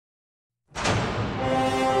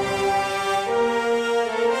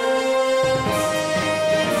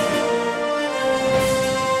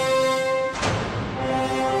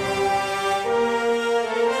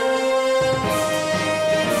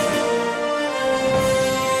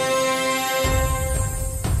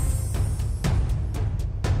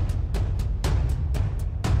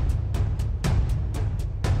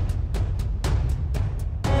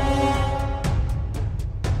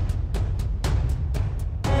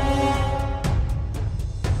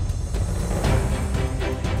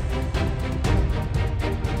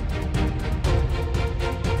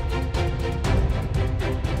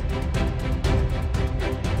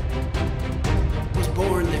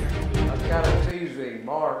teasing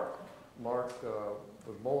Mark. Mark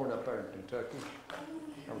was born up there in Kentucky.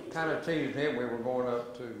 I kind of teased him. We were going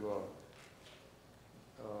up to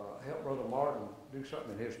help Brother Martin do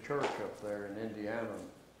something in his church up there in Indiana.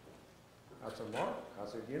 I said, Mark, I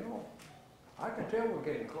said, you know, I can tell we're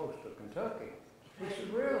getting close to Kentucky. He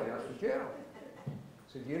said, really? I said, yeah. He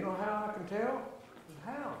said, you know how I can tell? I said,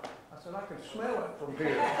 how? I said, I can smell it from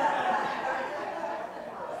here.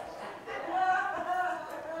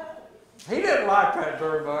 He didn't like that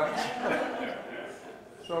very much.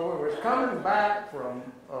 So we was coming back from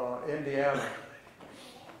Indiana,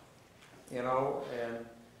 you know, and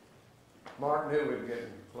Mark knew we were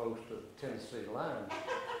getting close to the Tennessee line.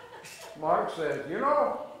 Mark says, you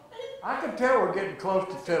know, I can tell we're getting close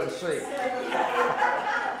to Tennessee.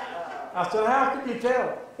 I said, how can you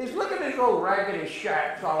tell? He's looking at these old raggedy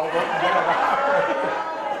shacks all up and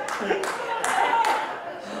down.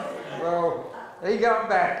 Well, he got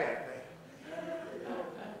back at me.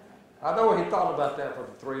 I know he thought about that for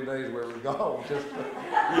the 3 days we were gone.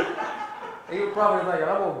 He was probably thinking,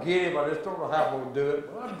 I'm going to get him. I just don't know how I'm going to do it,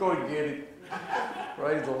 but I'm going to get him.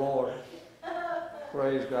 Praise the Lord.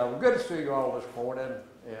 Praise God. Well, good to see you all this morning.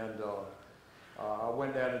 And I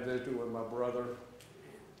went down and visited with my brother.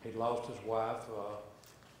 He lost his wife,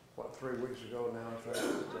 3 weeks ago now, I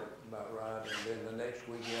think. That's about right. And then the next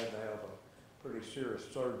week he had to have a pretty serious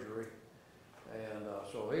surgery. And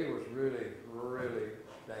so he was really, really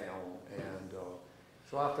down. And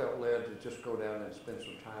so I felt led to just go down and spend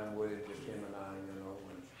some time with him, just him and I, you know,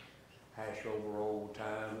 and hash over old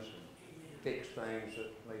times and fix things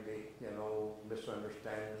that maybe, you know,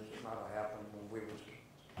 misunderstandings that might have happened when we was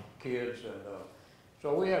kids. And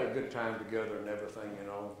so we had a good time together and everything, you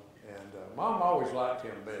know. And Mom always liked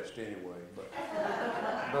him best anyway.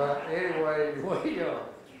 But anyway,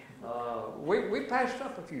 we passed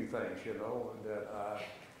up a few things, you know,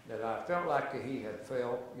 that I felt like he had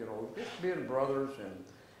felt, you know, just being brothers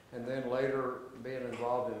and then later being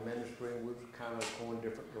involved in ministry. We was kind of going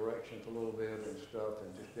different directions a little bit and stuff,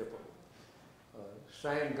 and just different,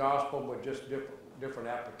 same gospel but just different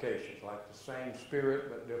applications, like the same spirit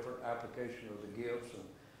but different application of the gifts and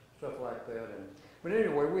stuff like that. But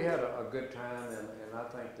anyway, we had a good time, and I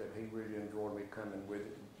think that he really enjoyed me coming with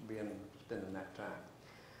it, spending that time.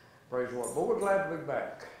 Praise the Lord. But we're glad to be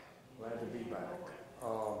back. Glad to be back.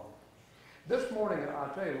 This morning, I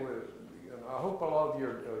tell you, I hope all of you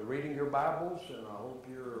are reading your Bibles, and I hope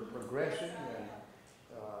you're progressing and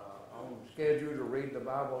on schedule to read the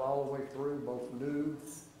Bible all the way through, both New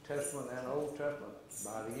Testament and Old Testament.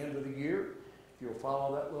 By the end of the year, if you'll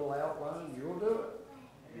follow that little outline, you'll do it.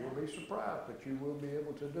 You'll be surprised, but you will be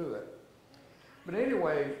able to do it. But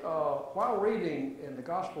anyway, while reading in the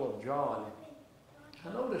Gospel of John, I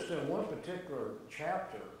noticed in one particular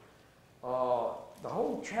chapter, the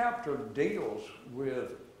whole chapter deals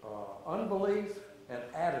with unbelief and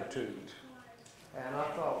attitude. And I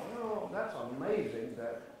thought, well, that's amazing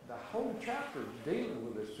that the whole chapter is dealing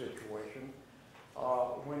with this situation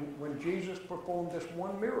when Jesus performed this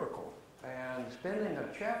one miracle and spending a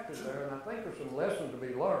chapter there, and I think there's some lessons to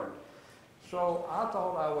be learned. So I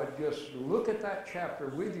thought I would just look at that chapter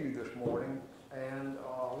with you this morning, and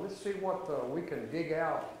let's see what we can dig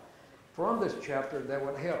out from this chapter that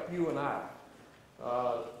would help you and I.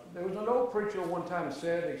 There was an old preacher one time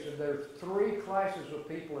said, he said, there's 3 classes of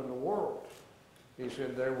people in the world. He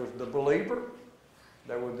said there was the believer,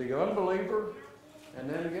 there was the unbeliever, and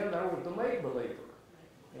then again there was the make-believer.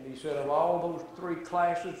 And he said of all those 3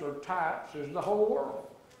 classes or types is the whole world.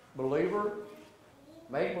 Believer,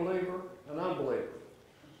 make-believer, and unbeliever.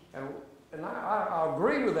 And I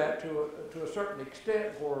agree with that to a certain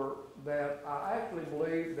extent, for that I actually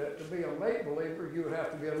believe that to be a make-believer, you would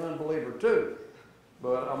have to be an unbeliever too.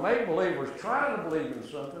 But a make-believer is trying to believe in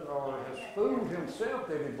something, or has fooled himself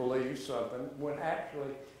that he believes something when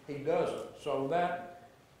actually he doesn't. So that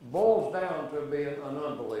boils down to being an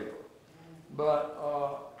unbeliever. But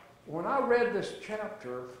when I read this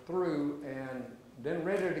chapter through and then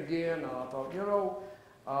read it again, I thought, you know,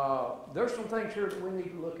 there's some things here that we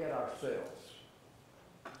need to look at ourselves.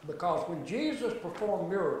 Because when Jesus performed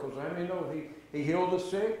miracles, I mean, you know, he healed the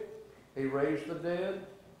sick, he raised the dead,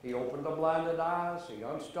 he opened the blinded eyes, he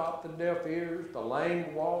unstopped the deaf ears, the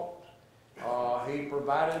lame walked, he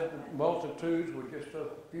provided multitudes with just a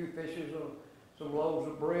few fishes and some loaves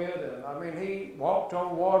of bread, and I mean, he walked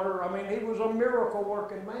on water. I mean, he was a miracle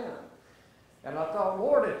working man. And I thought,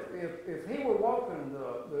 Lord, if he were walking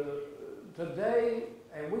today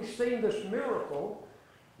and we seen this miracle,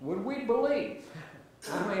 would we believe?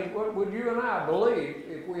 I mean, would you and I believe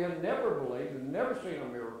if we had never believed and never seen a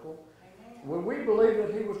miracle? Would we believe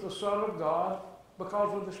that he was the Son of God?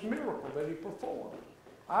 because of this miracle that he performed?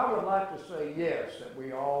 I would like to say yes, that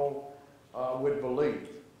we all would believe.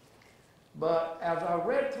 But as I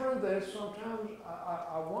read through this, sometimes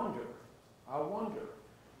I wonder.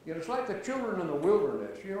 You know, it's like the children in the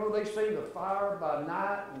wilderness. You know, they see the fire by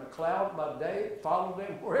night and the cloud by day. It followed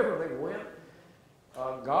them wherever they went.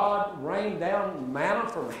 God rained down manna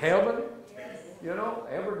from heaven, you know,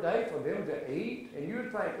 every day for them to eat. And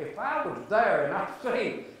you'd think, if I was there and I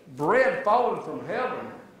seen bread falling from heaven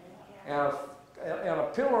and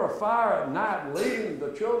a pillar of fire at night leading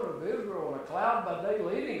the children of Israel and a cloud by day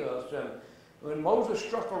leading us, and when Moses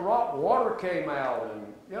struck a rock, water came out,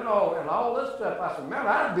 and you know, and all this stuff, I said, man,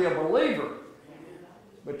 I'd be a believer.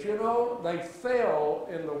 But you know, they fell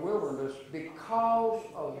in the wilderness because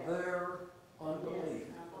of their unbelief.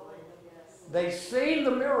 They seen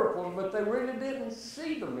the miracles, but they really didn't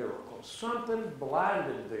see the miracles. Something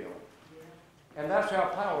blinded them. And that's how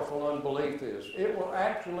powerful unbelief is. It will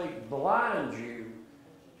actually blind you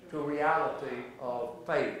to reality of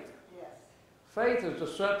faith. Faith is the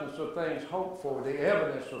substance of things hoped for, the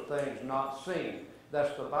evidence of things not seen.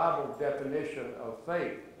 That's the Bible definition of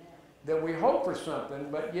faith. That we hope for something,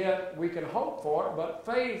 but yet we can hope for it, but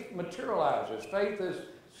faith materializes. Faith is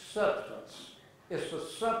substance. It's the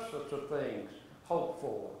substance of things hoped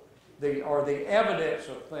for, or the evidence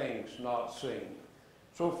of things not seen.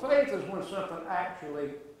 So faith is when something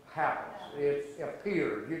actually happens. It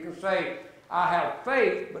appears. You can say, I have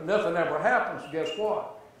faith, but nothing ever happens. Guess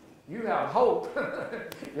what? You have hope.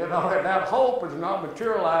 You know, and that hope is not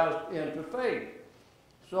materialized into faith.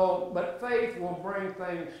 So, but faith will bring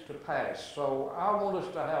things to pass. So I want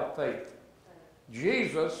us to have faith.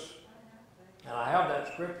 Jesus, and I have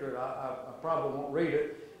that scripture, I probably won't read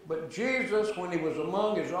it, but Jesus, when he was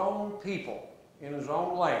among his own people, in his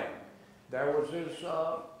own land, there was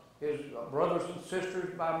his brothers and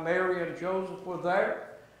sisters by Mary and Joseph were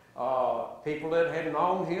there. People that had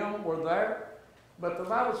known him were there. But the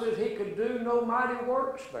Bible says he could do no mighty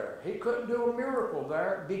works there. He couldn't do a miracle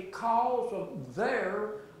there because of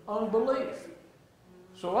their unbelief.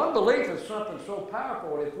 So unbelief is something so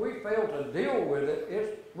powerful. If we fail to deal with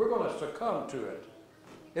it, we're going to succumb to it.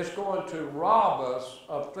 It's going to rob us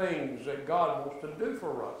of things that God wants to do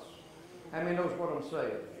for us. How many knows what I'm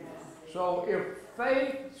saying? So if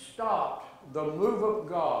faith stopped the move of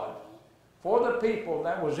God for the people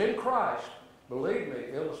that was in Christ, believe me,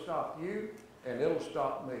 it'll stop you and it'll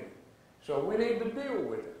stop me. So we need to deal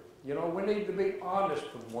with it. You know, we need to be honest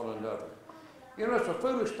with one another. You know, it's a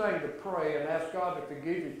foolish thing to pray and ask God to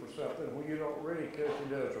forgive you for something when you don't really care if he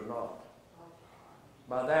does or not.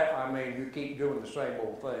 By that, I mean you keep doing the same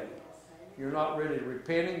old thing. You're not really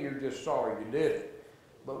repenting, you're just sorry you did it.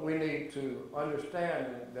 But we need to understand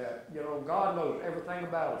that, you know, God knows everything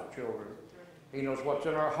about his children. He knows what's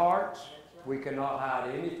in our hearts. We cannot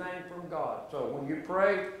hide anything from God. So when you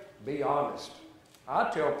pray, be honest.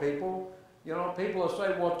 I tell people, you know, people will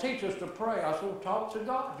say, well, teach us to pray. I said, well, talk to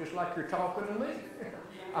God, just like you're talking to me.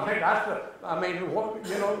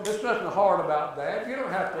 You know, there's nothing hard about that. You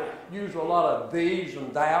don't have to use a lot of these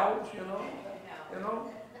and thous, you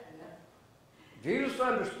know. Jesus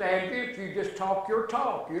understands you if you just talk your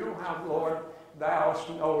talk. You don't have, Lord, thou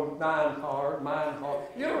know thine heart, mine heart.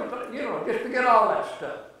 You know, just forget all that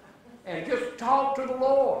stuff. And just talk to the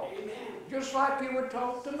Lord. Just like you would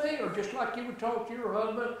talk to me, or just like you would talk to your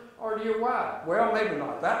husband or to your wife. Well, maybe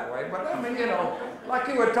not that way, but I mean, you know, like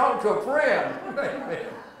you would talk to a friend.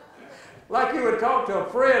 Like you would talk to a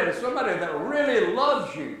friend or somebody that really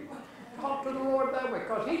loves you. Talk to the Lord that way,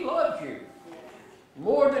 because he loves you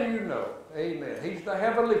more than you know. Amen. He's the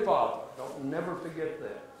Heavenly Father. Don't never forget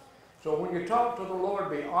that. So when you talk to the Lord,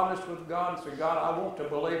 be honest with God and say, God, I want to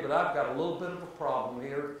believe, but I've got a little bit of a problem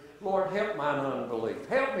here. Lord, help mine unbelief.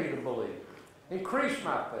 Help me to believe. Increase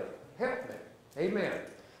my faith. Help me. Amen.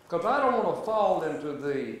 Because I don't want to fall into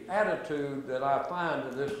the attitude that I find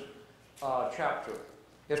in this chapter.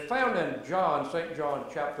 It's found in St. John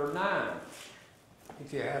chapter 9,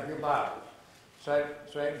 if you have your Bible.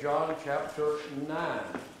 St. John chapter 9.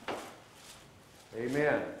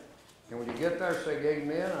 Amen. And when you get there, say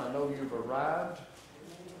amen. I know you've arrived.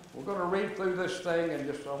 We're going to read through this thing and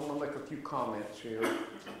I want to make a few comments here.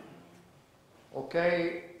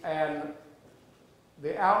 Okay, and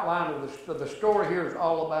the outline of the story here is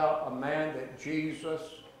all about a man that Jesus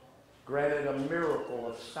granted a miracle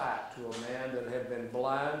of sight to a man that had been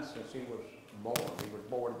blind since he was born. He was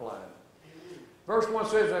born blind. Verse 1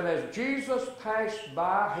 says, and as Jesus passed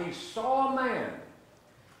by, he saw a man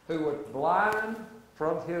who was blind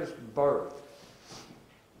from his birth.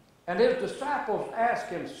 And his disciples asked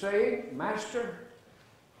him, saying, Master,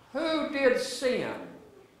 who did sin,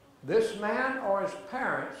 this man or his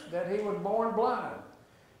parents, that he was born blind.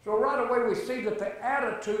 So right away we see that the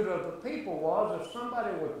attitude of the people was, if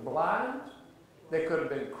somebody was blind, they could have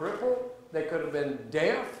been crippled, they could have been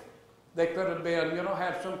deaf, they could have been,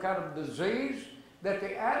 had some kind of disease, that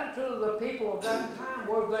the attitude of the people of that time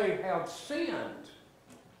was they have sinned.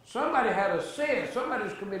 Somebody had a sin,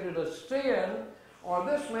 somebody's committed a sin, or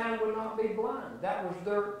this man would not be blind. That was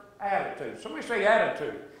their attitude. Somebody say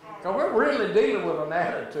attitude. Because we're really dealing with an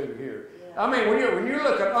attitude here. I mean, when you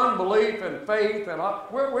look at unbelief and faith, and all,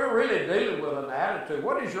 we're really dealing with an attitude.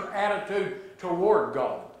 What is your attitude toward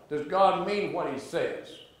God? Does God mean what he says?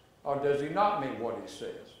 Or does he not mean what he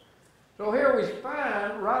says? So here we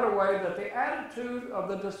find right away that the attitude of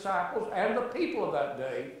the disciples and the people of that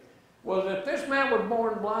day was that this man was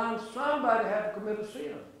born blind, somebody had to commit a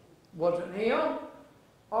sin. Was it him?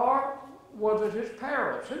 Or was it his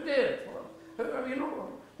parents? Who did it for him?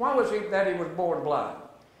 Why was it that he was born blind?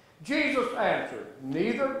 Jesus answered,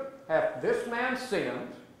 neither hath this man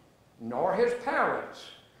sinned, nor his parents,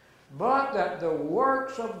 but that the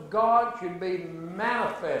works of God should be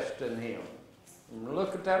manifest in him. And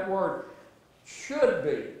look at that word, should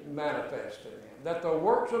be manifest in him. That the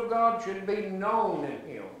works of God should be known in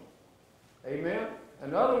him. Amen?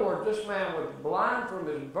 In other words, this man was blind from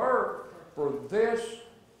his birth for this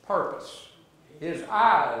purpose. His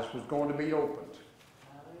eyes was going to be opened.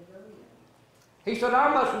 He said,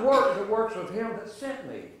 I must work the works of him that sent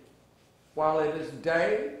me. While it is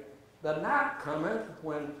day, the night cometh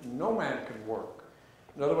when no man can work.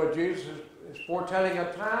 In other words, Jesus is foretelling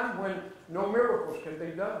a time when no miracles can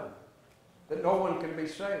be done, that no one can be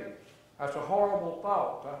saved. That's a horrible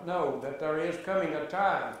thought. I know that there is coming a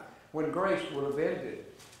time when grace will have ended.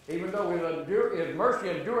 Even though his mercy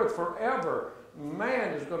endureth forever,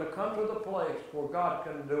 man is going to come to the place where God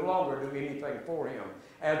can no longer do anything for him.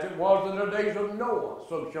 As it was in the days of Noah,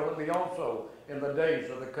 so shall it be also in the days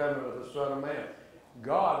of the coming of the Son of Man.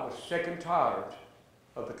 God was sick and tired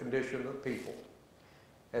of the condition of the people.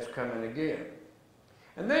 That's coming again.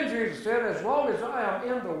 And then Jesus said, as long as I am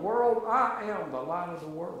in the world, I am the light of the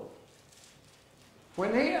world.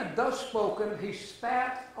 When he had thus spoken, he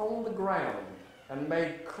spat on the ground and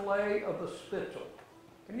made clay of the spittle.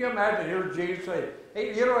 Can you imagine here Jesus say,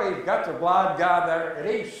 hey, he's got the blind guy there and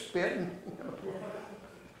he's spitting.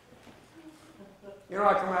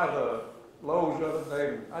 I come out of the Lowe's the other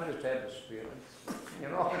day and I just had to spit.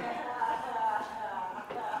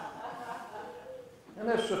 And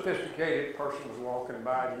this sophisticated person was walking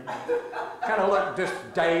by and kind of looked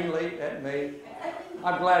disdainly at me.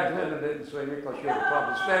 I'm glad Linda didn't see me because she would have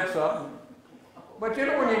probably said something. But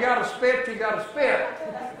when you got to spit, you got to spit.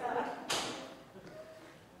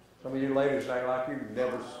 Some of you ladies act like you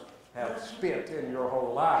never have spit in your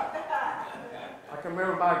whole life. I can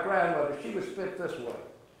remember my grandmother, she would spit this way.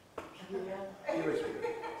 She would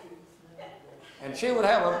spit. And she would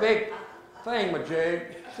have a big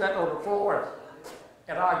thingamajig set on the floor.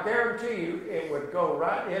 And I guarantee you it would go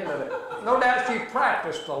right into it. No doubt she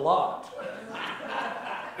practiced a lot.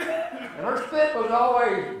 And her spit was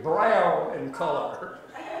always brown in color.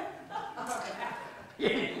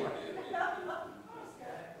 Anyway.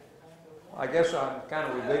 I guess I'm kind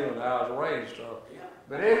of revealing how I was raised.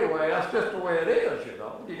 But anyway, that's just the way it is,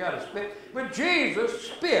 You got to spit. But Jesus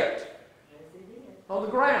spit on the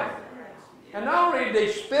ground. And not only did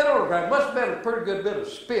he spit on the ground, it must have been a pretty good bit of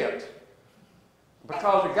spit.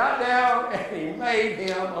 Because he got down and he made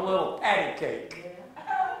him a little patty cake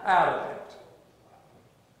out of it.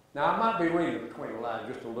 Now, I might be reading between the lines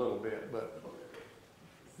just a little bit,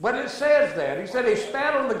 but it says that. He said he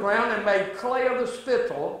spat on the ground and made clay of the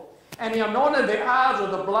spittle, and he anointed the eyes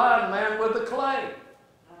of the blind man with the clay.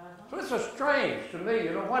 So it's a strange to me,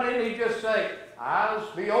 Why didn't he just say, eyes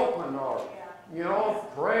be open, or,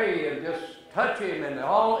 pray and just touch him and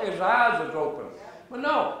all his eyes is open? But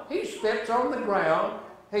no, he spits on the ground.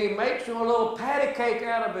 He makes him a little patty cake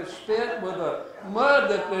out of his spit with the mud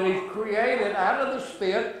that he's created out of the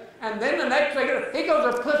spit. And then the next thing, he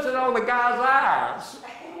goes and puts it on the guy's eyes.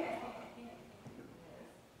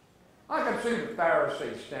 I can see the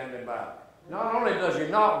Pharisees standing by. Not only does he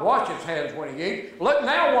not wash his hands when he eats, look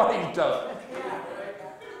now what he's done.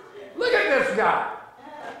 Look at this guy.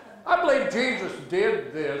 I believe Jesus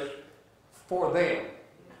did this for them.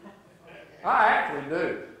 I actually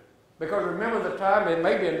do. Because remember the time, and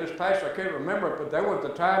maybe in this passage I can't remember it, but there was the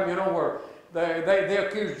time, where they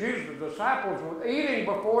accused Jesus, the disciples, of eating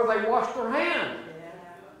before they washed their hands.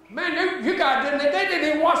 Yeah. Man, you guys they didn't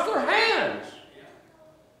even wash their hands.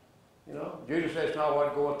 Jesus says, not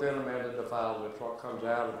what goeth in a man that defiles it, it's what comes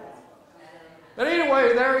out of it. But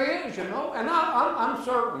anyway, there he is, And I'm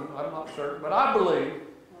certain, I'm not certain, but I believe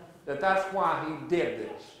that that's why he did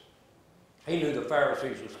this. He knew the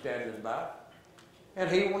Pharisees were standing by, and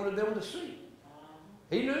he wanted them to see.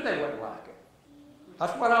 He knew they wouldn't like it.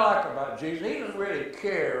 That's what I like about Jesus. He didn't really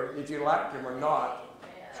care if you liked him or not,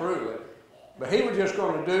 truly. But he was just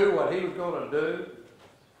going to do what he was going to do.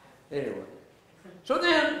 Anyway. So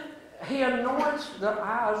then he anoints the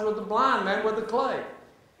eyes of the blind man with the clay.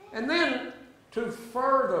 And then to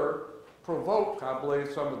further provoke, I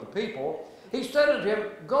believe, some of the people, he said to him,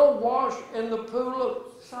 go wash in the pool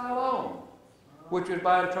of Siloam, which is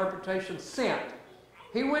by interpretation sent.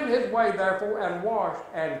 He went his way, therefore, and washed,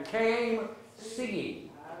 and came seeing.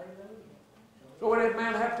 So what did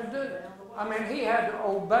man have to do? I mean, he had to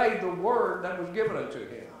obey the word that was given unto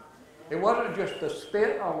him. It wasn't just the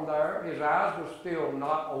spit on there. His eyes were still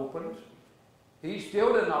not opened. He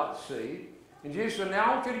still did not see. And Jesus said, now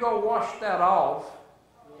I want you to go wash that off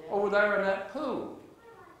over there in that pool.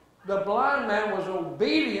 The blind man was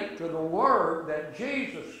obedient to the word that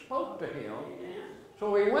Jesus spoke to him.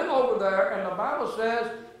 So he went over there, and the Bible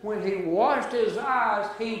says when he washed his eyes,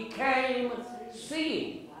 he came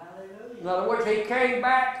seeing. In other words, he came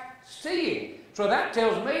back seeing. So that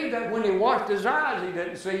tells me that when he washed his eyes, he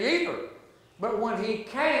didn't see either. But when he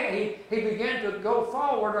came, he began to go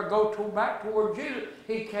forward or go back toward Jesus.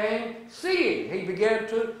 He came seeing. He began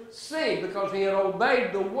to see because he had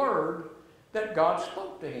obeyed the word that God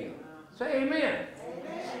spoke to him. Say amen.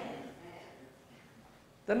 Amen.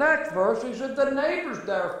 The next verse, he said, the neighbors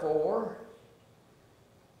therefore,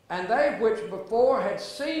 and they which before had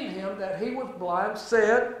seen him that he was blind,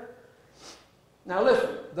 said, now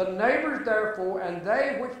listen, the neighbors therefore, and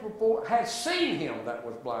they which before had seen him that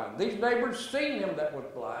was blind. These neighbors seen him that was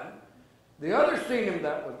blind. The others seen him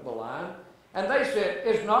that was blind. And they said,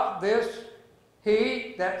 is not this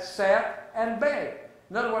he that sat and begged?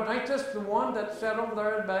 In other words, ain't this the one that sat over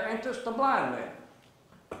there and begged? Ain't this the blind man?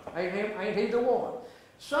 Ain't he the one?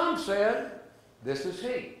 Some said, this is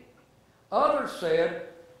he. Others said,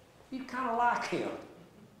 you kind of like him.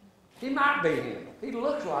 He might be him. He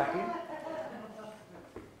looks like him.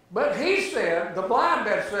 But he said, the blind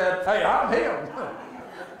man said, hey, I'm him.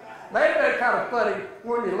 Maybe that's kind of funny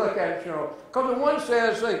when you look at it, you know. Because the one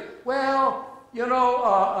says, well, you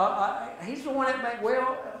know, he's the one that made,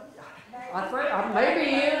 well, I think,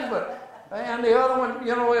 maybe he is, but, and the other one,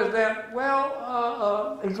 you know, is that,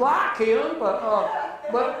 well, he's like him,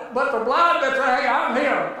 but the blind man said, hey, I'm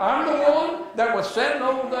him. I'm the one that was sitting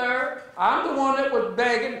over there. I'm the one that was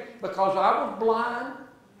begging because I was blind.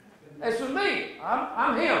 This is me.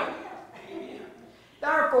 I'm him.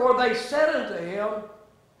 Therefore they said unto him,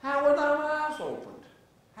 how were thine eyes opened?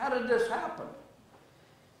 How did this happen?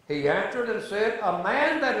 He answered and said, a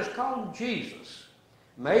man that is called Jesus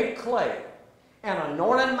made clay and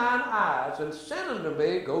anointed mine eyes and said unto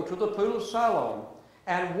me, go to the pool of Siloam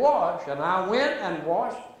and wash. And I went and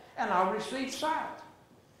washed, and I received sight.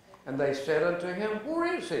 And they said unto him,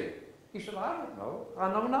 where is he? He said, I don't know. I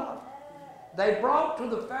know not. They brought to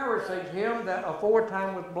the Pharisees him that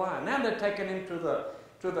aforetime was blind. Now they're taking him to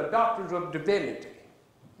the doctors of divinity.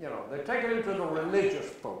 You know, they're taking him to the religious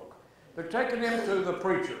folk. They're taking him to the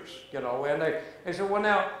preachers, you know. And they said, well,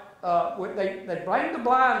 now, they blamed the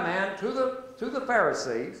blind man to the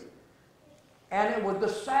Pharisees. And it was the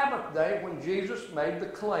Sabbath day when Jesus made the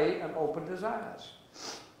clay and opened his eyes.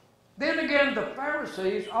 Then again, the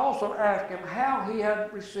Pharisees also asked him how he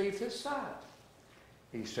had received his sight.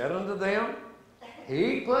 He said unto them,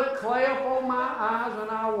 he put clay upon my eyes,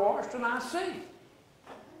 and I washed, and I see.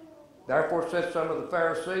 Therefore said some of the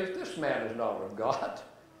Pharisees, this man is not of God,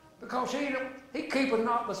 because he keepeth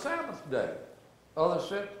not the Sabbath day. Others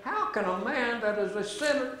said, how can a man that is a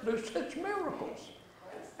sinner do such miracles?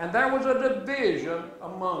 And there was a division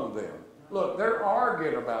among them. Look, they're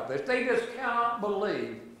arguing about this. They just cannot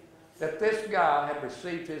believe that this guy had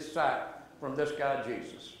received his sight from this guy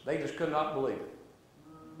Jesus. They just could not believe it.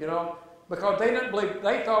 You know, because they didn't believe,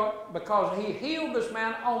 they thought because he healed this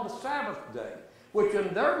man on the Sabbath day, which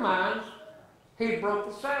in their minds, he broke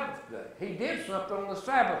the Sabbath day. He did something on the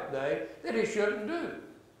Sabbath day that he shouldn't do.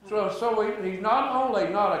 So he's not only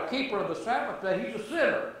not a keeper of the Sabbath day, he's a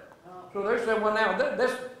sinner. So they said, well, now,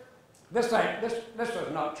 this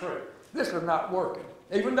is not true. This is not working.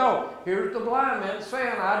 Even though, here's the blind man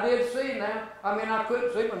saying, I did see now. I mean, I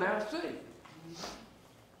couldn't see, but now I see.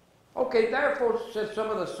 Okay, therefore, said some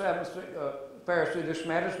of the Pharisees, this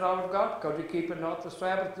man is not of God, because he keepeth not the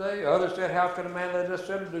Sabbath day. Others said, how can a man that is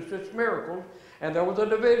sinner do such miracles? And there was a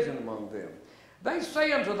division among them. They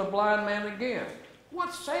say unto the blind man again,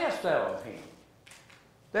 what sayest thou of him,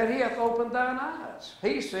 that he hath opened thine eyes?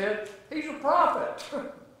 He said, he's a prophet.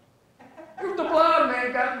 The blind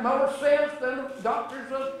man got more sense than the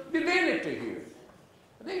doctors of divinity here.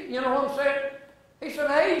 You know what I'm saying? He said,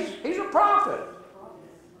 hey, he's a prophet.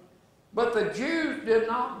 But the Jews did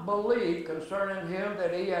not believe concerning him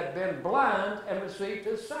that he had been blind and received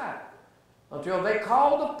his sight, until they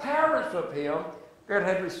called the parents of him that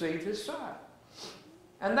had received his sight.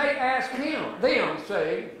 And they asked them,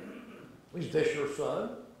 saying, is this your son,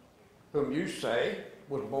 whom you say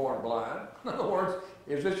was born blind? In other words,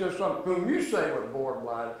 is this your son, whom you say was born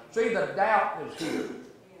blind? See, the doubt is here.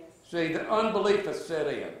 See, the unbelief has set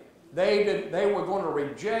in. They were going to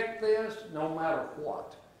reject this no matter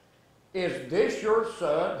what. Is this your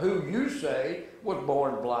son, who you say was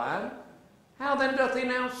born blind? How then doth he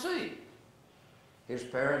now see? His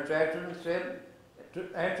parents answered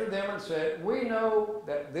them and said, we know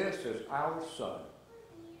that this is our son,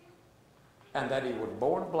 and that he was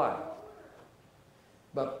born blind.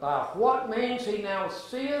 But by what means he now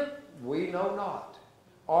seeth, we know not.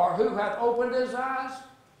 Or who hath opened his eyes,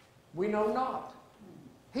 we know not.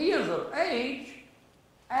 He is of age,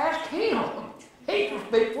 ask him. He can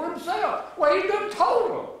speak for himself. Well, he done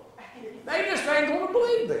told them. They just ain't going to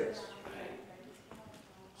believe this.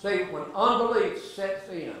 See, when unbelief sets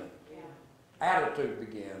in, attitude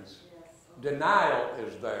begins. Denial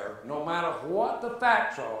is there. No matter what the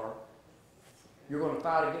facts are, you're going to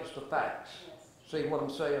fight against the facts. See what I'm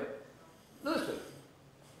saying? Listen,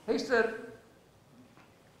 he said,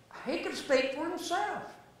 he can speak for himself.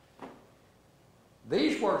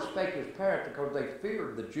 These words spake his parents because they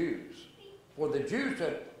feared the Jews. For the Jews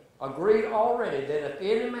had agreed already that if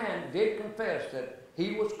any man did confess that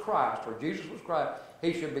he was Christ, or Jesus was Christ,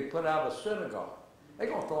 he should be put out of the synagogue. They're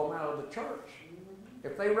going to throw him out of the church.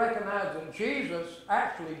 If they recognize that Jesus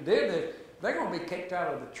actually did this, they're going to be kicked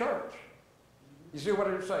out of the church. You see what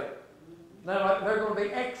I'm saying? Now, they're going to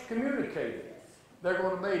be excommunicated. They're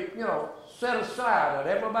going to be, set aside, and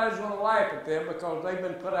everybody's going to laugh at them because they've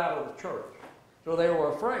been put out of the church. So they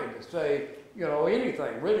were afraid to say,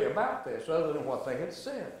 anything really about this other than what they had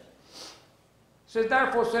said. It says,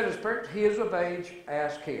 therefore said his parents, he is of age,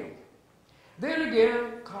 ask him. Then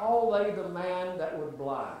again called they the man that was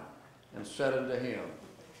blind, and said unto him,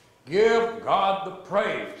 give God the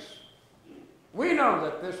praise. We know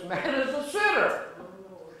that this man is a sinner.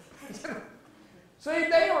 See,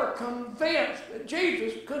 they are convinced that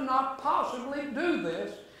Jesus could not possibly do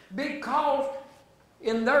this because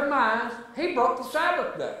in their minds, he broke the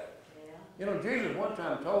Sabbath day. Jesus one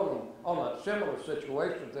time told them on a similar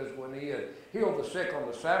situation to this when he had healed the sick on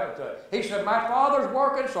the Sabbath day. He said, my Father's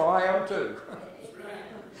working, so I am too.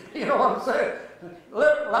 You know what I'm saying?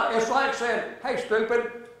 It's like saying, hey,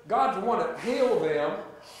 stupid, God's the one that healed them.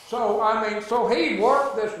 So he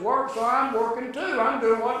worked this work, so I'm working too. I'm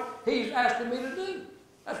doing what he's asking me to do.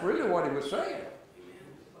 That's really what he was saying.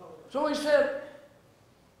 So he said,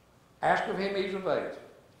 ask of him, he's of age.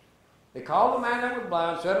 They called the man that was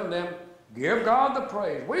blind, said unto them, give God the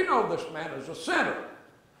praise. We know this man is a sinner.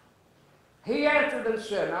 He answered and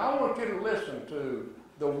said, now I want you to listen to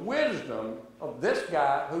the wisdom of this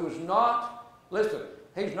guy who is not, listen,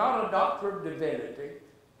 he's not a doctor of divinity.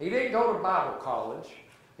 He didn't go to Bible college.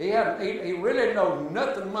 He really knows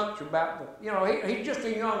nothing much about, he's just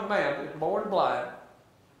a young man that's born blind,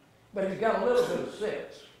 but he's got a little bit of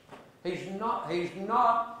sense. He's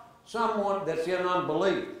not someone that's in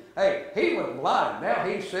unbelief. Hey, he was blind. Now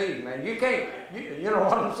he sees, man. You can't, you know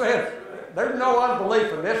what I'm saying? There's no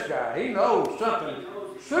unbelief in this guy. He knows something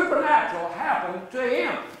supernatural happened to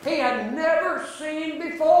him. He had never seen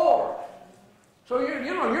before. So you're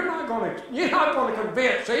not going to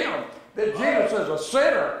convince him that Jesus is a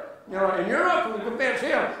sinner, and you're not going to convince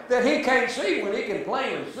him that he can't see when he can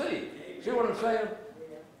plainly see. See what I'm saying?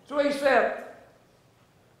 So he said,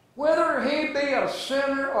 whether he be a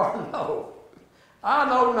sinner or no, I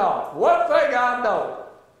know not. One thing I know,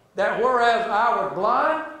 that whereas I was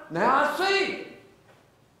blind, now I see.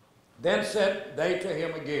 Then said they to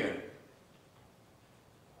him again,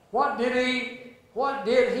 what did he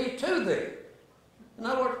to thee? In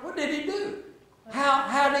other words, what did he do?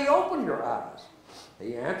 How did he open your eyes?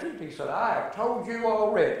 He answered, he said, I have told you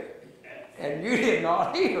already, and you did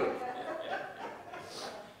not hear.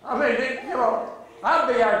 I mean,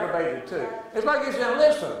 I'd be aggravated too. It's like he said,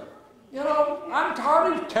 listen, I'm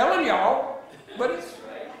tired of telling y'all, but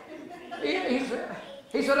he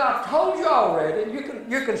said, I've told you already.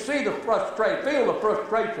 You can see the frustration, feel the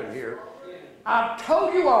frustration here. I've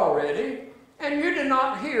told you already, and you did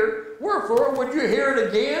not hear. Wherefore, would you hear it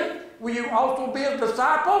again? Will you also be a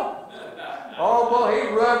disciple? Oh, boy,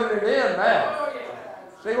 he's rubbing it in now.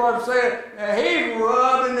 See what I'm saying? Now, he's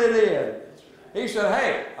rubbing it in. He said,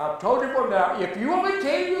 hey, I've told you before now, if you want me to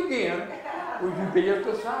tell you again, Will you be his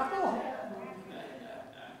disciple?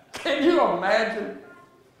 Can you imagine?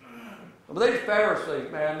 Well, these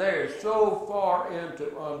Pharisees, man, they are so far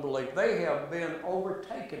into unbelief. They have been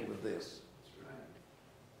overtaken with this.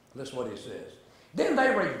 Listen what he says. Then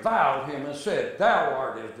they reviled him and said, thou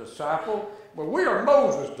art his disciple, but we are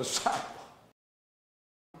Moses' disciple.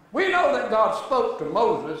 We know that God spoke to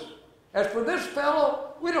Moses. As for this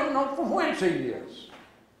fellow, we don't know from whence he is.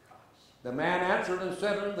 The man answered and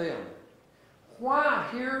said unto them, why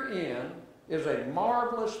herein is a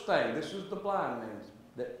marvelous thing. This is the blind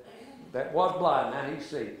man that was blind, now he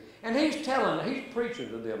sees. And he's preaching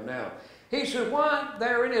to them now. He said, why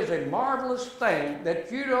therein is a marvelous thing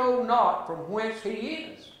that you know not from whence he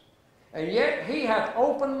is. And yet he hath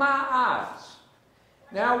opened my eyes.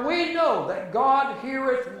 Now we know that God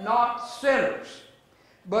heareth not sinners.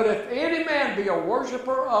 But if any man be a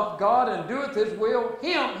worshiper of God and doeth his will,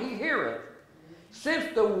 him he heareth.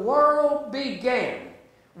 Since the world began,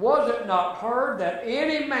 was it not heard that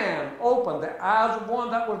any man opened the eyes of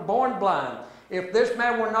one that was born blind? If this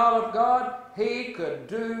man were not of God, he could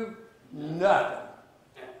do nothing.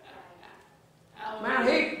 Man,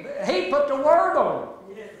 he put the word on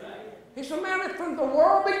him. He said, man, from the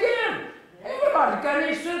world began. Everybody's got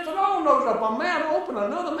any sense at all knows if a man opened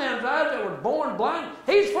another man's eyes that was born blind,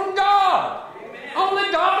 he's from God. Amen.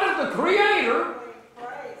 Only God is the creator.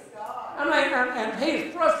 And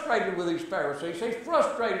he's frustrated with these Pharisees. He's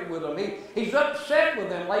frustrated with them. He's upset with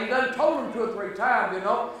them. Like he done told them 2 or 3 times, you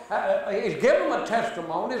know. He's given them a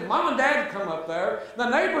testimony. His mom and dad come up there. The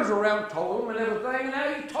neighbors around told him and everything. And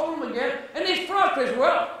now he told them again. And he's frustrated.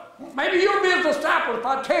 Well, maybe you'll be his disciple if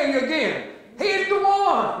I tell you again. He's the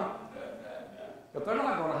one. But they're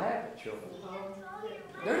not going to have it, children.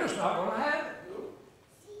 They're just not going to have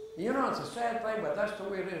it. You know, it's a sad thing, but that's the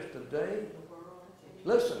way it is today.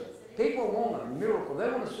 Listen. People want a miracle. They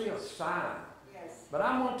want to see a sign. Yes. But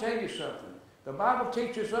I'm going to tell you something. The Bible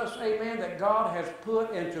teaches us, amen, that God has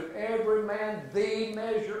put into every man the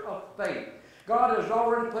measure of faith. God has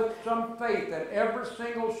already put some faith in every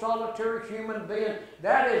single solitary human being.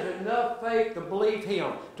 That is enough faith to believe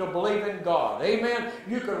Him, to believe in God. Amen.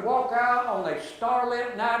 You can walk out on a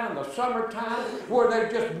starlit night in the summertime where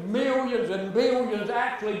there's just millions and billions,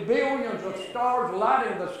 actually billions of stars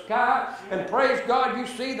lighting the sky. And praise God, you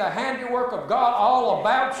see the handiwork of God all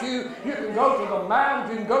about you. You can go to the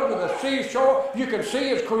mountains, you can go to the seashore, you can see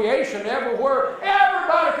His creation everywhere.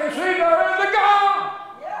 Everybody can see there is a God.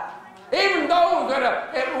 Even those that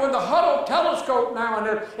are with the Hubble telescope now and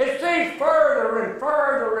then, it sees further and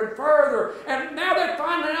further and further. And now they're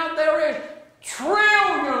finding out there is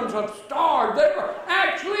trillions of stars. There are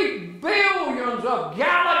actually billions of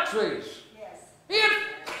galaxies. Yes. It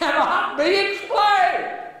cannot be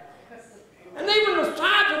explained. And even the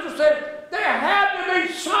scientists have said there had to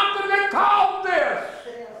be something that caused this.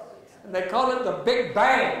 And they call it the Big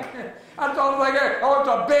Bang. I thought they go, oh, it's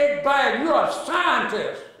a Big Bang. You're a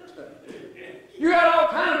scientist. You got all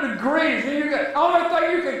kinds of degrees, and the only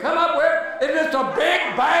thing you can come up with is just a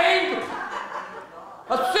Big Bang.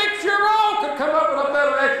 A 6-year-old could come up with a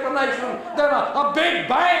better explanation than a Big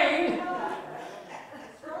Bang.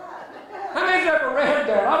 How many's ever read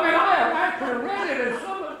that? I mean, I have actually read it in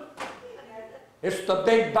some of it. It's the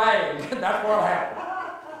Big Bang. That's what happened.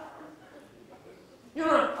 You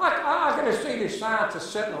know, I can just see these scientists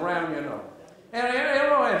sitting around, you know.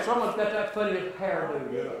 And someone's got that funny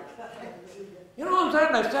hairdo, you know. You know what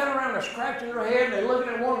I'm saying? They stand around, they're scratching their head, and they're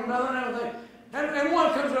looking at one another and everything. And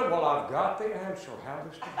one comes up, well, I've got the answer. How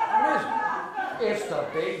this thing is. It's the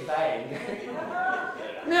Big Bang.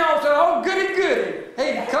 And they all say, oh, goody, goody.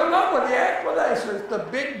 He come up with the explanation. It's the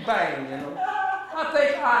Big Bang, you know. I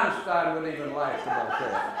think Einstein would even laugh about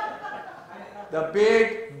that. The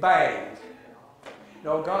Big Bang.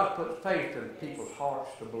 No, God put faith in people's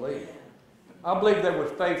hearts to believe. I believe there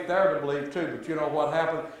was faith there to believe too, but you know what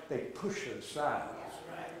happened? They pushed it aside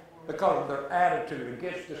because of their attitude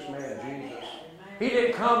against this man Jesus. He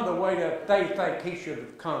didn't come the way that they think he should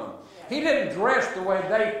have come. He didn't dress the way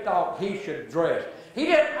they thought he should dress. He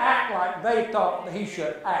didn't act like they thought he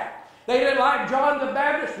should act. They didn't like John the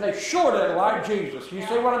Baptist, and they sure didn't like Jesus. You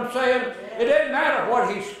see what I'm saying? It didn't matter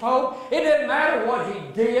what he spoke. It didn't matter what he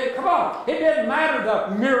did. Come on. It didn't matter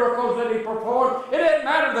the miracles that he performed. It didn't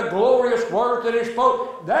matter the glorious words that he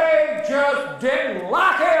spoke. They just didn't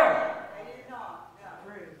like him. They did not.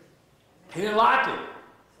 He didn't like him.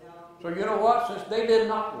 So you know what? Since they did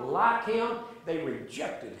not like him, they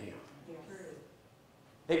rejected him.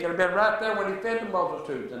 He could have been right there when he fed the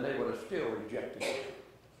multitudes, and they would have still rejected him.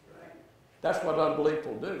 That's what unbelief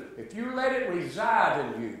will do. If you let it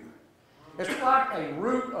reside in you, it's like a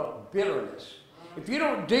root of bitterness. If you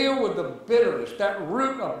don't deal with the bitterness, that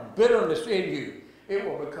root of bitterness in you, it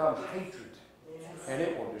will become hatred and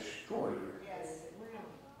it will destroy you.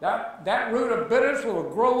 That root of bitterness will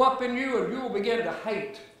grow up in you and you will begin to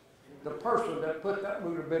hate the person that put that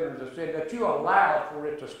root of bitterness in, that you allowed for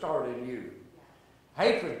it to start in you.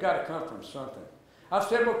 Hatred's got to come from something. I've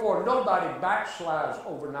said before, nobody backslides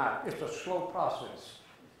overnight. It's a slow process.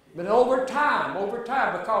 But over time,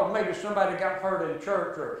 because maybe somebody got hurt in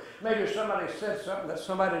church, or maybe somebody said something that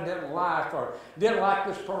somebody didn't like, or didn't like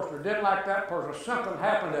this person, or didn't like that person, or something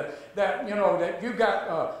happened that you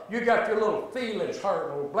got your little feelings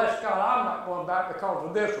hurt, or bless God, I'm not going back because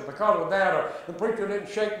of this or because of that, or the preacher didn't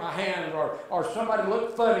shake my hand, or somebody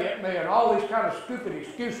looked funny at me, and all these kind of stupid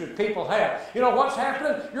excuses people have. You know what's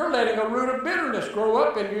happening? You're letting a root of bitterness grow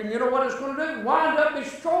up in you, and you know what it's going to do? Wind up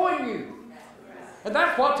destroying you. And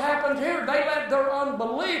that's what's happened here. They let their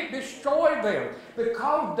unbelief destroy them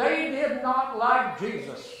because they did not like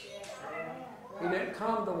Jesus. He didn't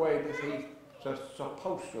come the way that he was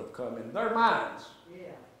supposed to have come in their minds.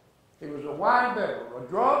 He was a wine bibber, a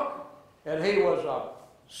drunk, and he was a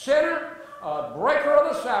sinner, a breaker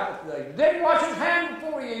of the Sabbath day. He didn't wash his hands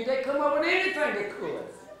before he ate. They come up with anything they could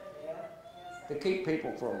to keep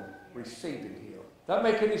people from receiving him. Does that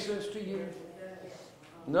make any sense to you?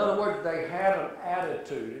 In other words, they had an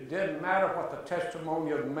attitude. It didn't matter what the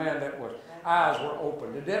testimony of the man that was eyes were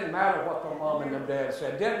opened. It didn't matter what the mom and the dad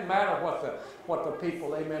said. It didn't matter what the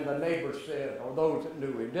people, amen, the neighbors said, or those that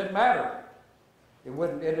knew him. It didn't matter.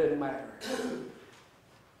 It didn't matter.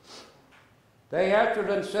 They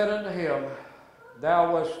answered and said unto him,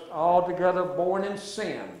 Thou wast altogether born in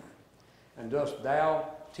sin, and dost thou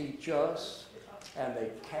teach us? And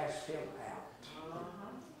they cast him out.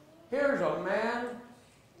 Here's a man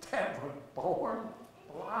that was born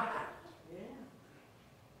blind.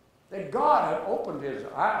 That God had opened his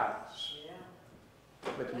eyes.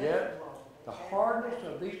 But yet, the hardness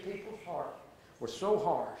of these people's heart was so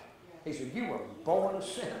hard. He said, you were born a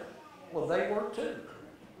sinner. Well, they were too.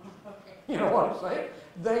 You know what I'm saying?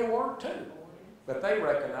 They were too. But they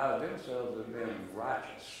recognized themselves as being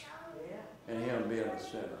righteous and him being a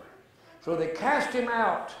sinner. So they cast him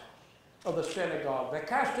out of the synagogue. They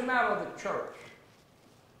cast him out of the church.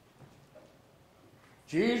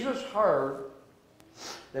 Jesus heard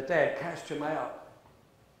that they had cast him out.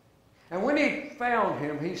 And when he found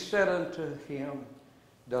him, he said unto him,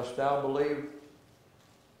 Dost thou believe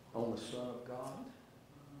on the Son of God?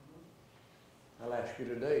 I'll ask you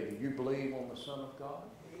today, do you believe on the Son of God?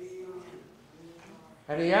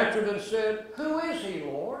 And he answered and said, Who is he,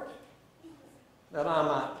 Lord, that I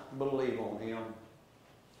might believe on him?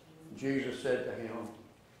 Jesus said to him,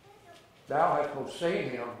 Thou hast both seen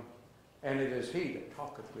him, and it is he that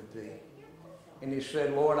talketh with thee. And he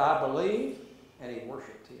said, Lord, I believe, and he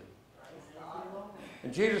worshipped him.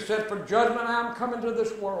 And Jesus said, For judgment I am come into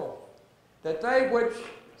this world, that they which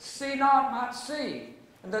see not might see,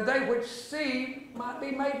 and that they which see might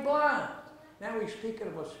be made blind. Now he's speaking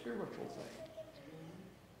of a spiritual thing.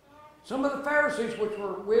 Some of the Pharisees which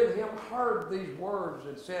were with him heard these words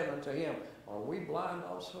and said unto him, Are we blind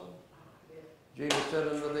also? Jesus said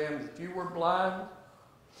unto them, If you were blind,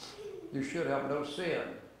 you should have no sin.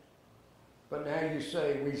 But now you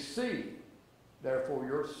say, We see, therefore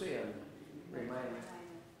your sin remaineth.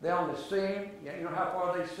 They only seen, you know how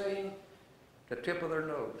far they seen? The tip of their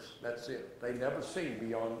nose. That's it. They never seen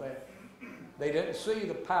beyond that. They didn't see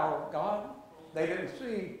the power of God. They didn't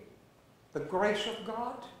see the grace of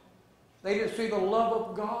God. They didn't see the love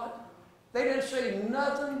of God. They didn't see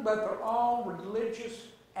nothing but their own religious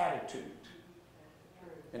attitude.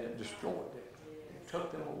 And it destroyed them. It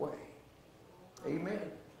took them away. Amen.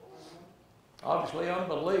 Obviously,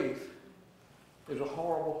 unbelief is a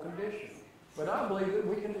horrible condition. But I believe that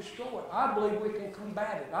we can destroy it. I believe we can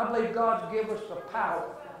combat it. I believe God's given us the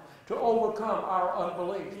power to overcome our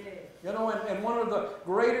unbelief. You know, and one of the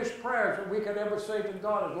greatest prayers that we could ever say to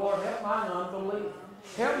God is, Lord, help my unbelief.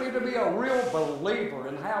 Help me to be a real believer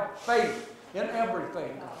and have faith in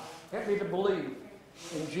everything, God. Help me to believe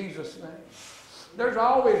in Jesus' name. There's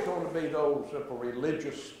always going to be those of a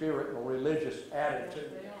religious spirit and a religious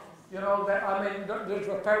attitude. You know,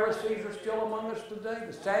 the Pharisees are still among us today.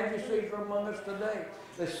 The Sadducees are among us today.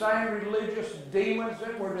 The same religious demons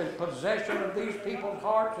that were in possession of these people's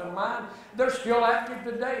hearts and minds, they're still active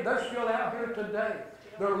today. They're still out here today.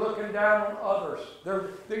 They're looking down on others. In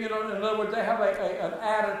other words, they have an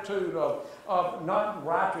attitude of not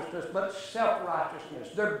righteousness, but self-righteousness.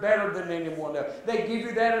 They're better than anyone else. They give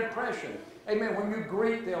you that impression. Amen. When you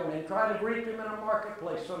greet them and try to greet them in a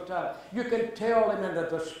marketplace sometimes, you can tell, amen, that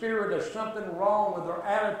the spirit, there's something wrong with their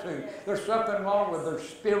attitude. There's something wrong with their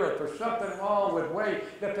spirit. There's something wrong with the way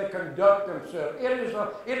that they conduct themselves.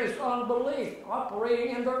 It is unbelief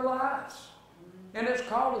operating in their lives. And it's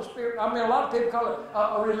called a spirit. I mean, a lot of people call it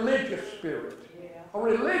a religious spirit. A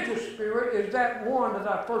religious spirit is that one that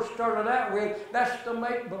I first started out with. That's the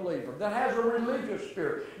make-believer that has a religious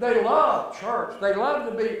spirit. They love church. They love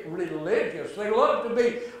to be religious. They love to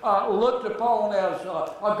be looked upon as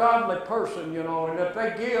a godly person, you know, and that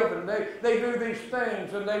they give and they do these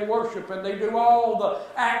things and they worship and they do all the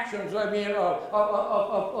actions, I mean,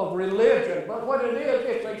 of religion. But what it is,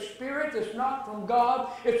 it's a spirit that's not from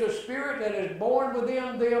God. It's a spirit that is born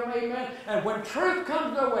within them, amen. And when truth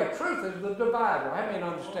comes their way, truth is the divider. I mean,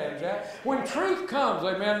 understands that. When truth comes,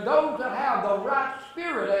 amen, those that have the right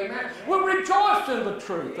spirit, amen, will rejoice in the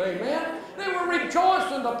truth, amen. They will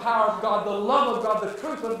rejoice in the power of God, the love of God, the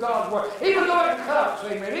truth of God's word. Even though it cuts,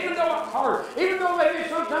 amen, even though it hurts, even though maybe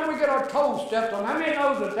sometimes we get our toes stepped on. How many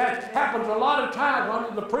knows that happens a lot of times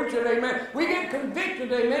under the preacher, amen? We get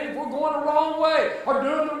convicted, amen, if we're going the wrong way or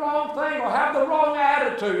doing the wrong thing or have the wrong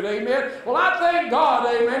attitude, amen. Well, I thank God,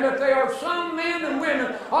 amen, that there are some men and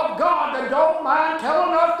women of God that don't mind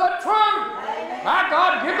telling us the truth. My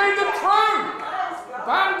God, give me the truth. If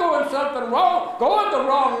I'm doing something wrong, going the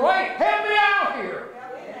wrong way, help me out here.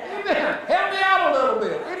 Amen. Help me out a little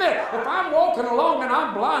bit. Amen. If I'm walking along and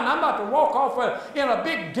I'm blind, I'm about to walk off in a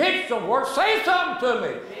big ditch somewhere, say something to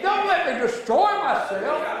me. Don't let me destroy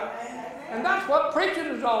myself. And that's what preaching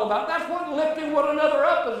is all about. That's what lifting one another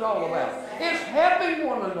up is all about. It's helping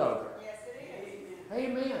one another.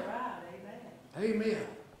 Amen. Amen.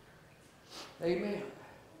 Amen.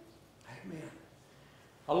 Amen.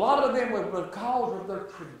 A lot of them were because of their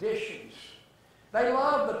traditions. They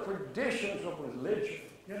love the traditions of religion.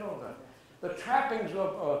 You know, the trappings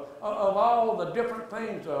of all the different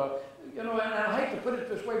things. You know, and I hate to put it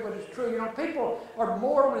this way, but it's true. You know, people are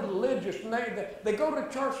more religious, and they go to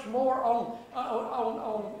church more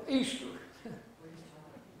on Easter.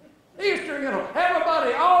 Easter, you know,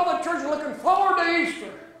 everybody, all the churches looking forward to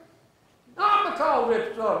Easter. Not because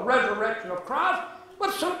it's the resurrection of Christ,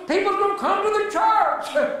 but some people don't come to the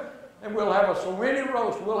church. And we'll have us a Winnie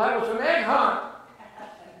roast. We'll have us an egg hunt.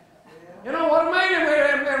 You know what I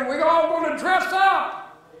mean? And we're all going to dress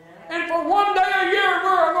up. And for one day a year,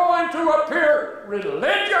 we're going to appear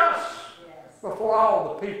religious before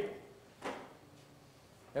all the people.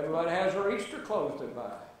 Everybody has their Easter clothes they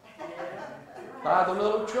buy. Buy the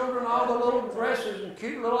little children all the little dresses and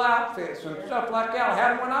cute little outfits and stuff like that. I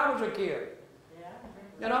had them when I was a kid.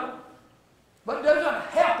 You know? But it doesn't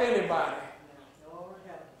help anybody.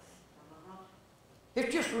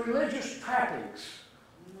 It's just religious trappings.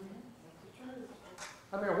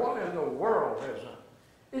 I mean, what in the world has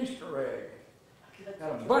an Easter egg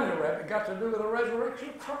and a bunny rabbit got to do with the resurrection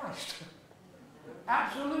of Christ?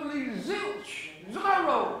 Absolutely zilch,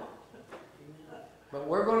 zero. But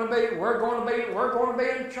we're going to be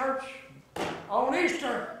in church on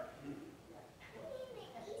Easter.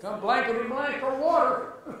 Come blankety blank for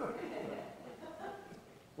water.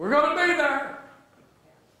 We're going to be there.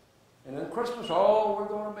 And then Christmas, we're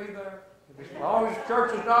going to be there. As long as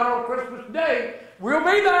church is not on Christmas Day, we'll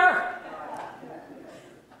be there.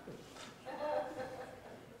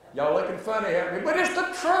 Y'all looking funny at me, but it's the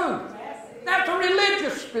truth. That's a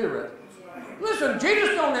religious spirit. Listen, Jesus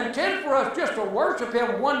don't intend for us just to worship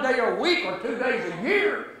Him one day a week or 2 days a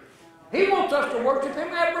year. He wants us to worship Him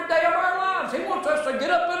every day of our lives. He wants us to get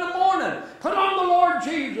up in the morning, put on the Lord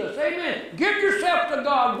Jesus. Amen. Give yourself to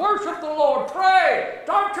God. Worship the Lord. Pray.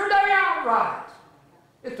 Start your day out right.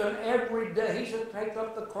 It's an everyday. He said take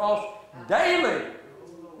up the cross daily,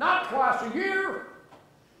 not twice a year.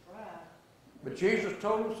 But Jesus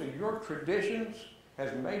told us that your traditions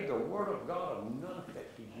has made the Word of God of none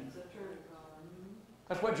effect to you.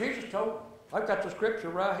 That's what Jesus told. I've got the scripture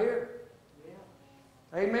right here.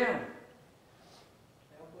 Amen.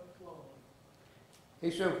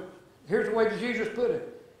 He said, here's the way that Jesus put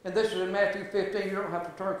it. And this is in Matthew 15. You don't have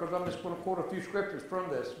to turn because I'm just going to quote a few scriptures from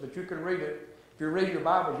this. But you can read it. If you read your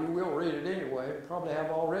Bible, you will read it anyway. You probably have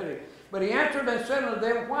already. But he answered and said unto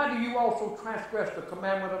them, why do you also transgress the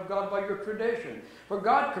commandment of God by your tradition? For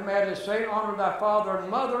God commanded, saying, honor thy father and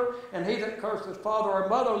mother, and he that curseth father or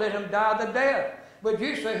mother, let him die the death. But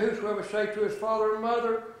you say, whosoever say to his father and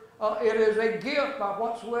mother, it is a gift by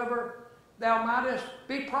whatsoever thou mightest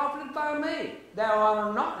be profited by me. Thou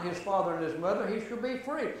honor not his father and his mother, he shall be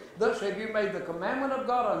free. Thus have you made the commandment of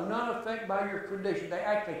God of none effect by your tradition. They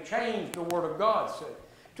actually changed the word of God, said,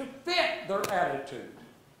 to fit their attitude.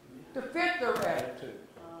 To fit their attitude.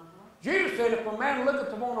 Jesus said, if a man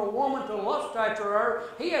looketh upon a woman to lust after her,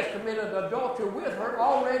 he has committed adultery with her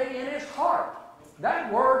already in his heart.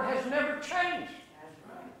 That word has never changed.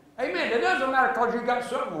 Amen. It doesn't matter because you got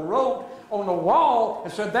something wrote on the wall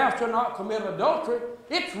and said, thou shalt not commit adultery.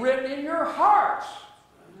 It's written in your hearts.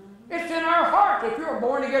 It's in our hearts. If you're a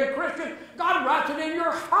born-again Christian, God writes it in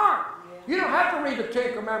your heart. You don't have to read the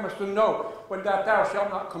Ten Commandments to know when thou shalt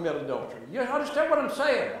not commit adultery. You understand what I'm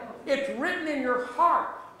saying? It's written in your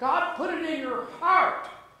heart. God put it in your heart.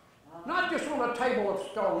 Not just on a table of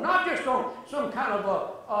stone. Not just on some kind of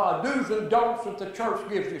a do's and don'ts that the church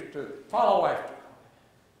gives you to follow after.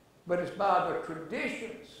 But it's by the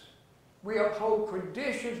traditions. We uphold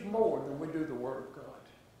traditions more than we do the Word of God.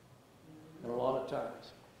 And a lot of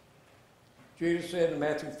times. Jesus said in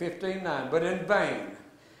Matthew 15:9, but in vain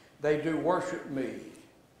they do worship me,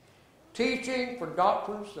 teaching for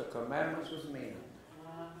doctrines the commandments of men.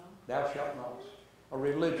 Thou shalt not. A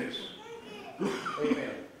religious,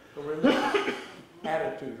 amen, a religious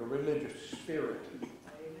attitude, a religious spirit.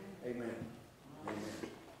 Amen.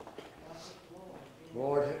 Amen.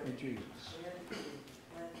 Lord, help me, Jesus.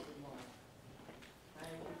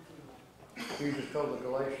 Jesus told the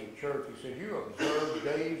Galatian church, he said, you observe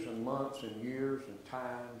days and months and years and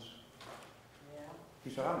times. He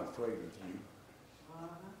said, I'm afraid of you.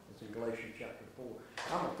 It's in Galatians chapter 4.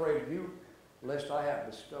 I'm afraid of you, lest I have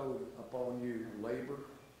bestowed upon you labor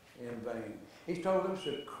in vain. He told them,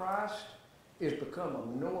 said, Christ is become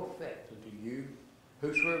of no effect unto you.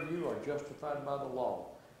 Whosoever you are justified by the law,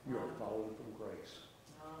 you are fallen from grace.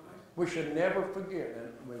 We should never forget,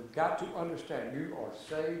 and we've got to understand, you are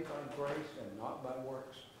saved by grace and not by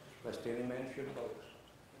works, lest any man should boast.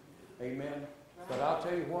 Amen. But I'll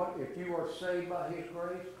tell you what, if you are saved by His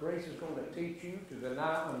grace, grace is going to teach you to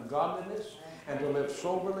deny ungodliness and to live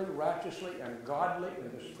soberly, righteously, and godly in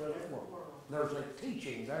this present world. There's a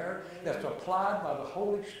teaching there that's applied by the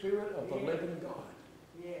Holy Spirit of the living God.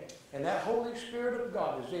 And that Holy Spirit of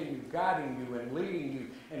God is in you, guiding you and leading you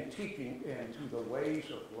and teaching into the ways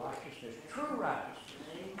of righteousness. True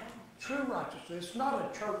righteousness. True righteousness. It's not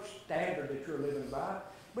a church standard that you're living by,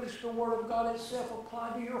 but it's the Word of God itself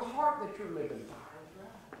applied to your heart that you're living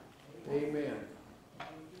by. Amen.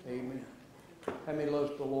 Amen. How many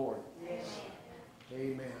loves the Lord?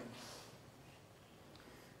 Amen.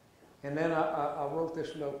 And then I wrote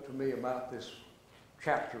this note to me about this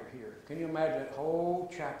chapter here. Can you imagine that whole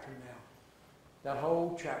chapter now? That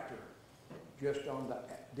whole chapter just on the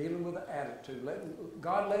dealing with the attitude.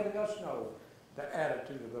 God letting us know the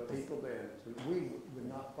attitude of the people then, so we would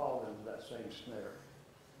not fall into that same snare.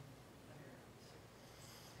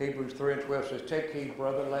 Hebrews 3:12 says, take heed,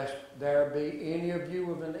 brother, lest there be any of you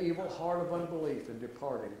with an evil heart of unbelief in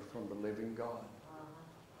departing from the living God.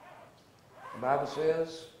 The Bible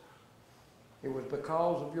says it was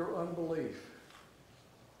because of your unbelief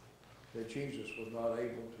that Jesus was not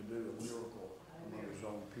able to do a miracle among his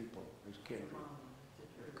own people, his kindred,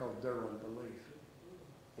 because of their unbelief.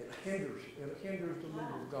 It hinders the move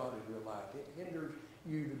of God in your life. It hinders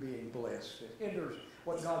you to being blessed. It hinders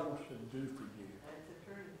what God wants to do for you.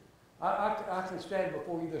 I can stand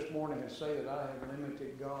before you this morning and say that I have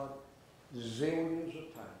limited God zillions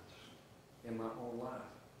of times in my own life.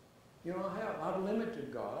 You know, I have. I've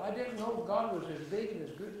limited God. I didn't know God was as big and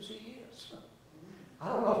as good as He is. I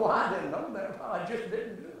don't know why I didn't know that, but I just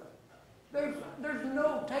didn't do it. There's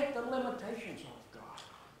no, take the limitations off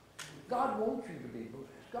God. God wants you to be blessed.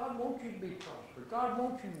 God wants you to be prosperous. God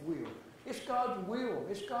wants you to will. It's God's will.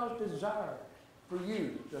 It's God's desire for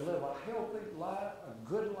you to live a healthy life, a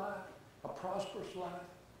good life, a prosperous life,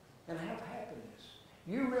 and have happiness.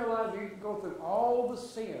 You realize you can go through all the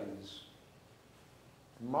sins,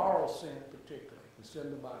 moral sin particularly, that's in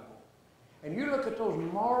the Bible. And you look at those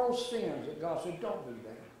moral sins that God said, don't do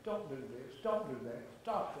that, don't do this, don't do that,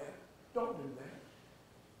 stop that, don't do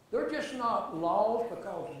that. They're just not laws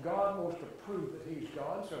because God wants to prove that He's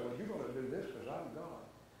God. So, well, you're going to do this because I'm God.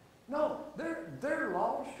 No, they're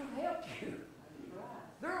laws to help you.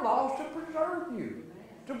 They're laws to preserve you,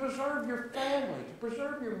 to preserve your family, to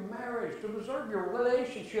preserve your marriage, to preserve your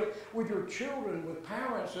relationship with your children, with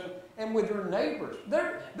parents, and with your neighbors.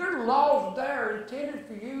 They're laws there intended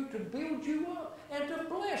for you to build you up and to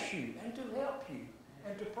bless you and to help you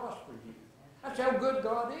and to prosper you. That's how good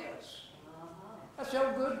God is. That's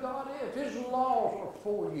how good God is. His laws are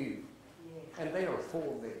for you, and they are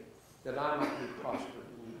for me, that I might be prospered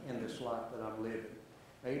in this life that I'm living.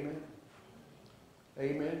 Amen.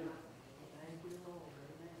 Amen.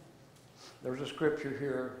 There's a scripture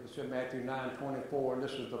here. It's in Matthew 9:24. And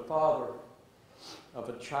this is the father of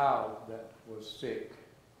a child that was sick.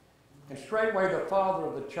 And straightway the father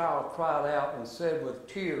of the child cried out and said with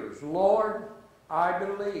tears, Lord, I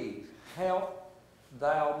believe. Help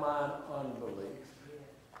thou mine unbelief.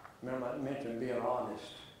 Remember I mentioned being honest.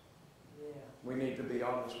 We need to be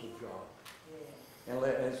honest with God.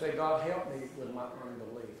 And say, God, help me with my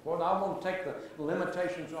unbelief. Lord, I want to take the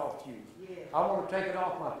limitations off you. I want to take it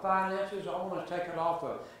off my finances. I want to take it off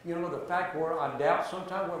of, the fact where I doubt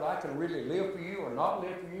sometimes whether I can really live for you or not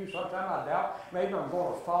live for you. Sometimes I doubt maybe I'm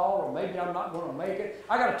going to fall or maybe I'm not going to make it.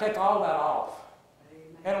 I got to take all that off.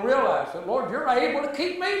 And realize that, Lord, you're able to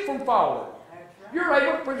keep me from falling. You're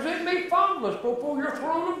able to present me faultless before your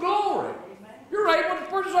throne of glory. You're able to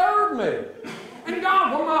preserve me. And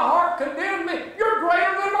God, when my heart condemns me, you're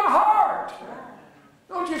greater than my heart.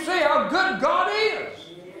 Don't you see how good God is?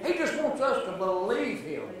 He just wants us to believe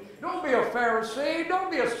Him. Don't be a Pharisee. Don't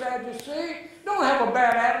be a Sadducee. Don't have a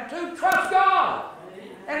bad attitude. Trust God.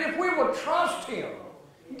 And if we will trust Him,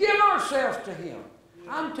 give ourselves to Him,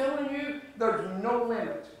 I'm telling you, there's no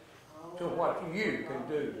limit to what you can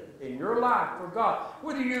do in your life for God.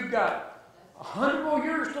 Whether you've got 100 more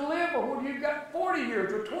years to live, or whether you've got 40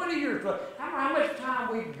 years or 20 years to live. How much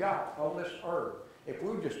time we've got on this earth, if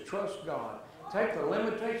we just trust God, take the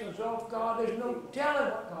limitations off God, there's no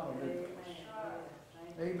telling what God will do for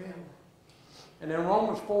us. Amen. And in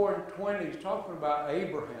Romans 4:20, he's talking about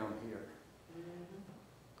Abraham here.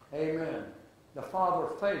 Amen. The father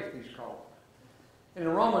of faith, he's called. And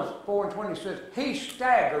in Romans 4:20 says, he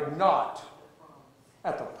staggered not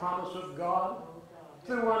at the promise of God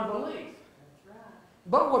through unbelief,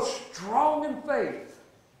 but was strong in faith,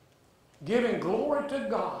 giving glory to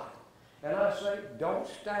God. And I say, don't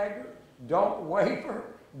stagger, don't waver,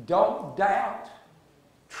 don't doubt.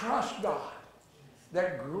 Trust God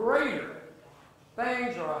that greater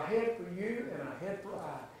things are ahead for you and ahead for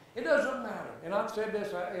I. It doesn't matter. And I've said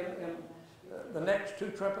this in the next 2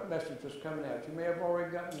 trumpet messages coming out. You may have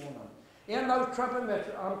already gotten one of them. In those trumpet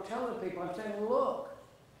messages, I'm telling people, I'm saying, look,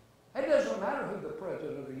 it doesn't matter who the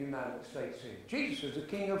President of the United States is. Jesus is the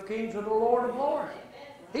King of Kings and the Lord of Lords.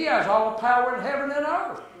 He has all the power in heaven and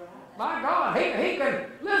earth. My God, He can,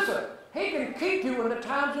 listen, He can keep you in the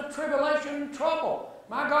times of tribulation and trouble.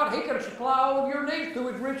 My God, He can supply all of your needs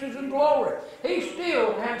through His riches and glory. He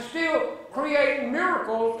still can create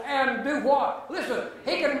miracles and do what? Listen,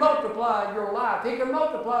 He can multiply your life. He can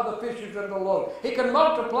multiply the fishes and the loaves. He can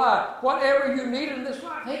multiply whatever you need in this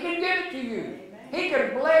life. He can give it to you. He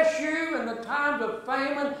can bless you in the times of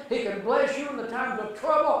famine. He can bless you in the times of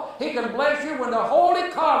trouble. He can bless you when the whole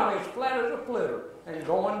economy is flat as a flitter and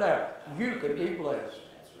going down. You can be blessed.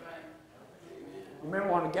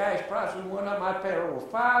 Remember when the gas prices went up, I paid over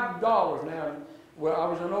 $5 now. Well, I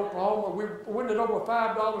was in Oklahoma. When it over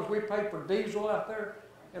 $5 we paid for diesel out there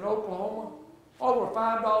in Oklahoma? Over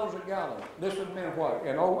 $5 a gallon. This had been what?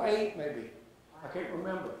 In 08 maybe? I can't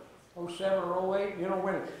remember. 07 or 08,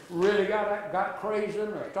 when it really got crazy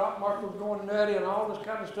and the stock market was going nutty and all this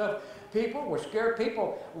kind of stuff. People were scared.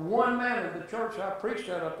 One man in the church I preached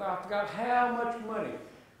at, I forgot how much money.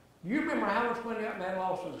 You remember how much money that man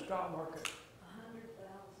lost in the stock market?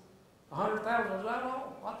 100,000. 100,000, is that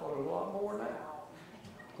all? I thought it was a lot more than that.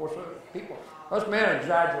 Of course, us men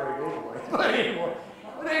exaggerate anyway. But anyway,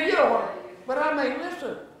 but I mean,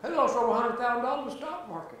 listen, he lost over $100,000 in the stock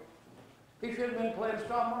market. He should have been playing the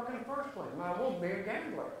stock market in the first place. Might as well be a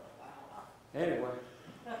gambler. Anyway.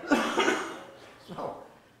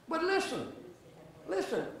 But listen.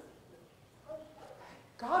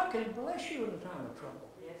 God can bless you in the time of trouble.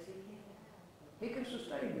 Yes, He can. He can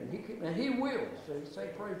sustain you. And He will. Say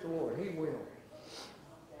praise the Lord. He will.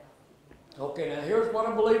 Okay, now here's what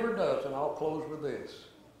a believer does, and I'll close with this.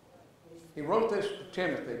 He wrote this to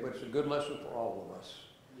Timothy, but it's a good lesson for all of us.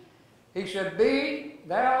 He said, be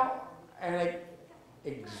thou an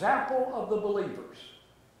example of the believers.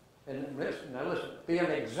 And listen, be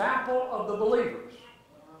an example of the believers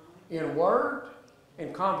in word,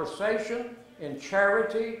 in conversation, in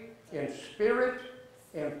charity, in spirit,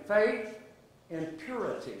 in faith, in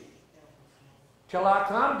purity. Till I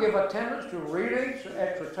come, give attendance to readings, to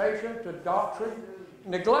exhortation, to doctrine.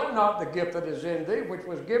 Neglect not the gift that is in thee, which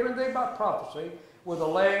was given thee by prophecy, with the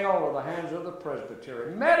laying on of the hands of the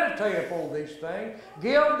presbytery. Meditate upon these things.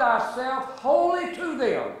 Give thyself wholly to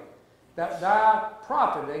them, that thy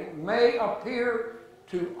profiting may appear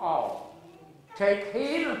to all. Take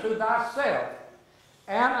heed unto thyself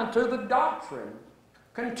and unto the doctrine,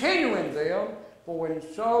 continuing them, for in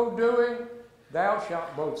so doing thou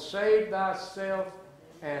shalt both save thyself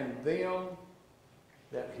and them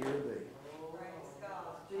that hear thee.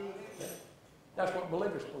 That's what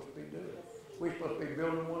believers are supposed to be doing. We're supposed to be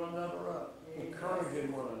building one another up,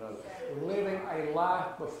 encouraging one another, living a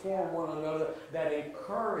life before one another that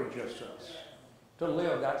encourages us to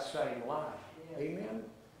live that same life. Amen?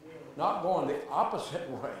 Not going the opposite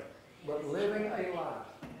way, but living a life.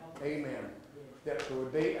 Amen. That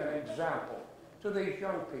would be an example to these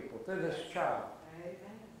young people, to this child,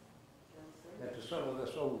 and to some of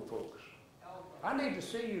us old folks. I need to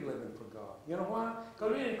see you living for God. You know why?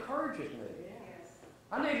 Because it encourages me.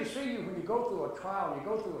 I need to see you when you go through a trial, and you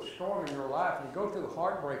go through a storm in your life, and you go through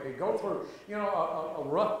heartbreak, and you go through, a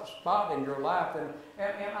rough spot in your life, and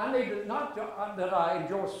I need to, not that I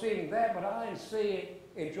enjoy seeing that, but I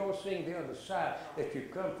enjoy seeing the other side, that you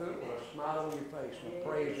come through with a smile on your face and a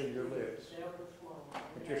praise in your lips,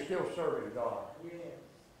 that you're still serving God.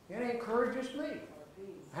 It encourages me.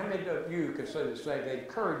 How many of you can say the same? It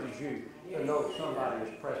encourages you to know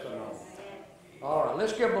somebody is pressing on. All right,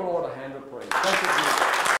 let's give the Lord a hand of praise. Thank you, Jesus.